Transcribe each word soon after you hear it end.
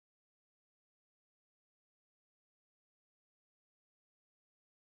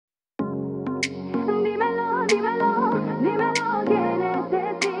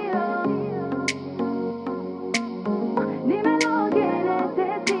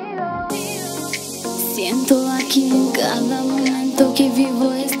Siento aquí en cada momento que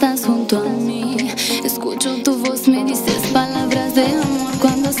vivo, estás junto a mí. Escucho tu voz, me dices palabras de amor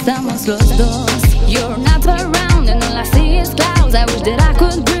cuando estamos los dos. You're not around and all I see is clouds. I wish that I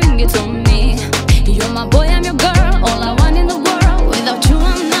could bring you to me. You're my boy, I'm your girl, all I want in the world. Without you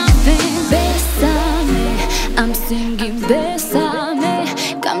I'm nothing. Besame, I'm singing besame.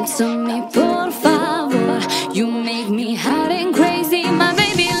 Come to me por favor. You make me hot and crazy, my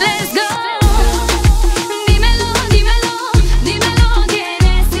baby, let's go.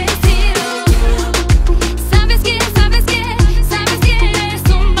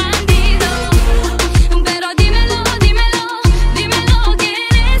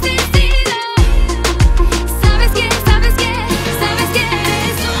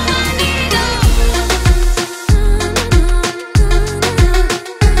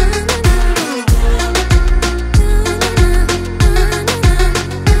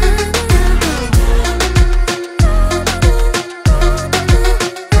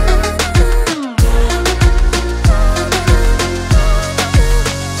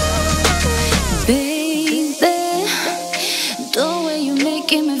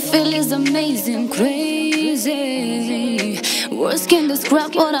 Amazing, crazy. Words can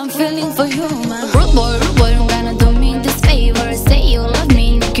describe what I'm feeling for you, my rude boy, don't gonna do me this favor. Say you love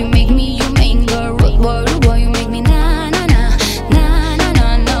me, you make me your main girl. Rude boy, you make me na na na na na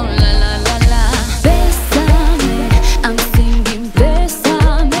na na la la la la. Besame, I'm singing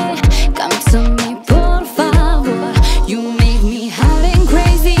besame. Come to me por favor. You make me hot and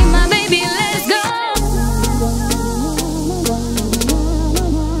crazy, my baby, let's go.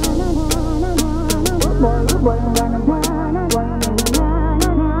 Boy, I'm gonna boy, I'm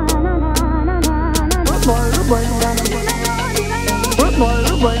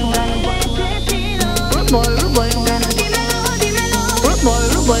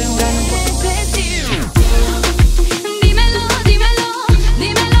gonna